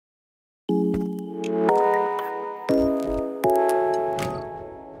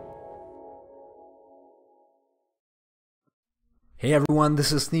Hey everyone,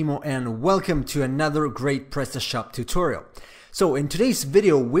 this is Nemo and welcome to another great PrestaShop tutorial. So in today's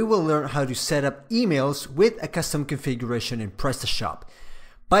video, we will learn how to set up emails with a custom configuration in PrestaShop.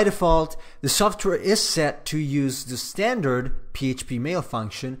 By default, the software is set to use the standard PHP mail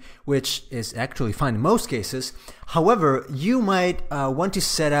function, which is actually fine in most cases. However, you might want to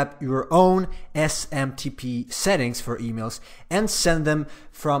set up your own SMTP settings for emails and send them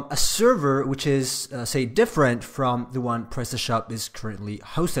from a server which is, say, different from the one PrestaShop is currently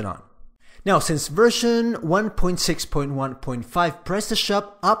hosted on. Now, since version 1.6.1.5,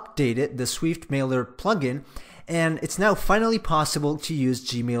 PrestaShop updated the Swift Mailer plugin, and it's now finally possible to use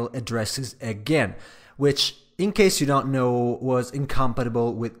Gmail addresses again, which, in case you don't know, was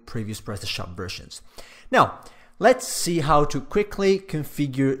incompatible with previous PrestaShop versions. Now, let's see how to quickly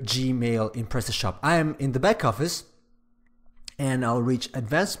configure Gmail in PrestaShop. I am in the back office, and I'll reach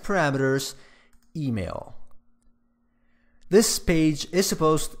Advanced Parameters, Email. This page is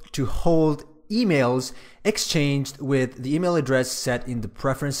supposed to hold emails exchanged with the email address set in the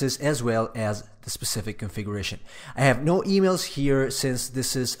preferences as well as the specific configuration. I have no emails here since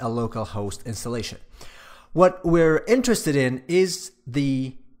this is a local host installation. What we're interested in is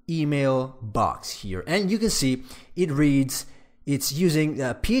the email box here, and you can see it reads it's using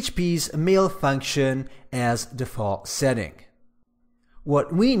PHP's mail function as default setting.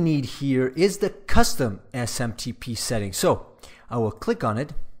 What we need here is the custom SMTP setting, so I will click on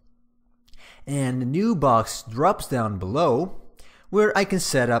it and the new box drops down below where I can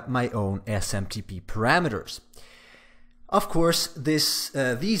set up my own SMTP parameters. Of course, these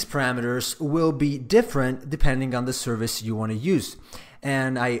parameters will be different depending on the service you want to use.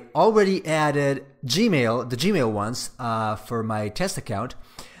 And I already added the Gmail ones for my test account.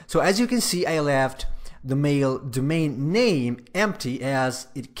 So as you can see, I left the mail domain name empty as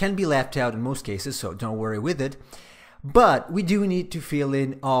it can be left out in most cases, so don't worry with it. But we do need to fill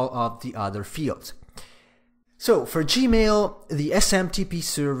in all of the other fields. So for Gmail, the SMTP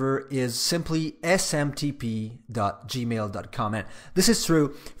server is simply smtp.gmail.com, and this is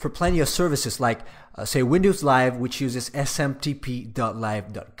true for plenty of services like say Windows Live, which uses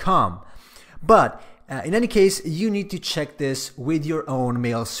smtp.live.com. But in any case, you need to check this with your own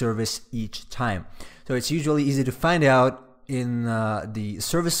mail service each time. So it's usually easy to find out in the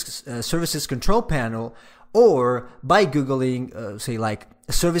services control panel, or by Googling, say, like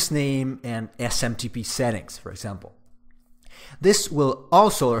a service name and SMTP settings, for example. This will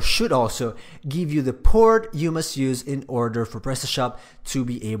also, or should also, give you the port you must use in order for PrestaShop to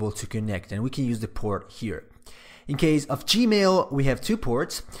be able to connect, and we can use the port here. In case of Gmail, we have two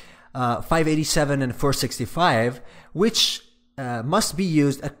ports, 587 and 465, which must be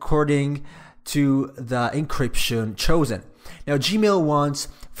used according to the encryption chosen. Now, Gmail wants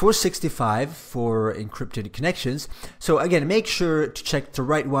 465 for encrypted connections, so again, make sure to check the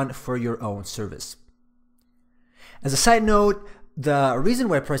right one for your own service. As a side note, the reason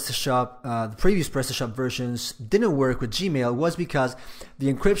why PrestaShop, the previous PrestaShop versions didn't work with Gmail was because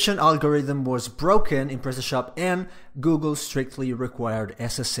the encryption algorithm was broken in PrestaShop and Google strictly required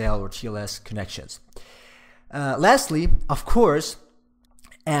SSL or TLS connections. Lastly, of course,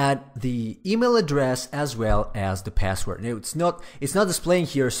 add the email address as well as the password. Now, it's not displaying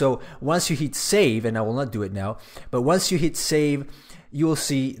here, so once you hit save, and I will not do it now, but once you hit save, you will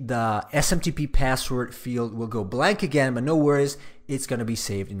see the SMTP password field will go blank again, but no worries, it's going to be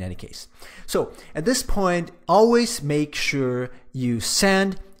saved in any case. So at this point, always make sure you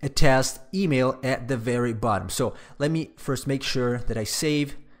send a test email at the very bottom. So let me first make sure that I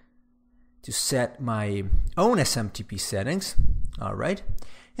save to set my own SMTP settings. All right,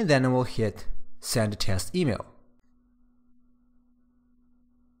 and then I will hit send a test email.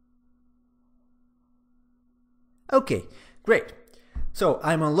 Okay, great. So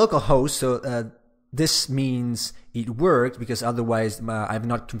I'm on localhost, so this means it worked because otherwise I've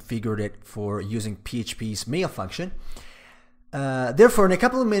not configured it for using PHP's mail function. Therefore, in a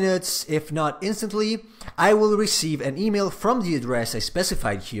couple of minutes, if not instantly, I will receive an email from the address I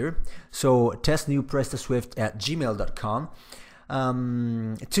specified here. So testnewprestaswift@gmail.com.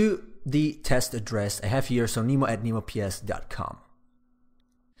 To the test address I have here, so nemo@nemops.com.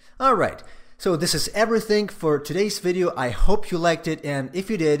 Alright, so this is everything for today's video. I hope you liked it, and if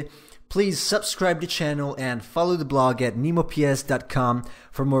you did, please subscribe to the channel and follow the blog at nemops.com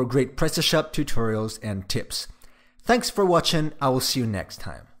for more great PrestaShop tutorials and tips. Thanks for watching. I will see you next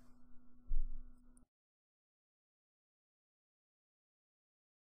time.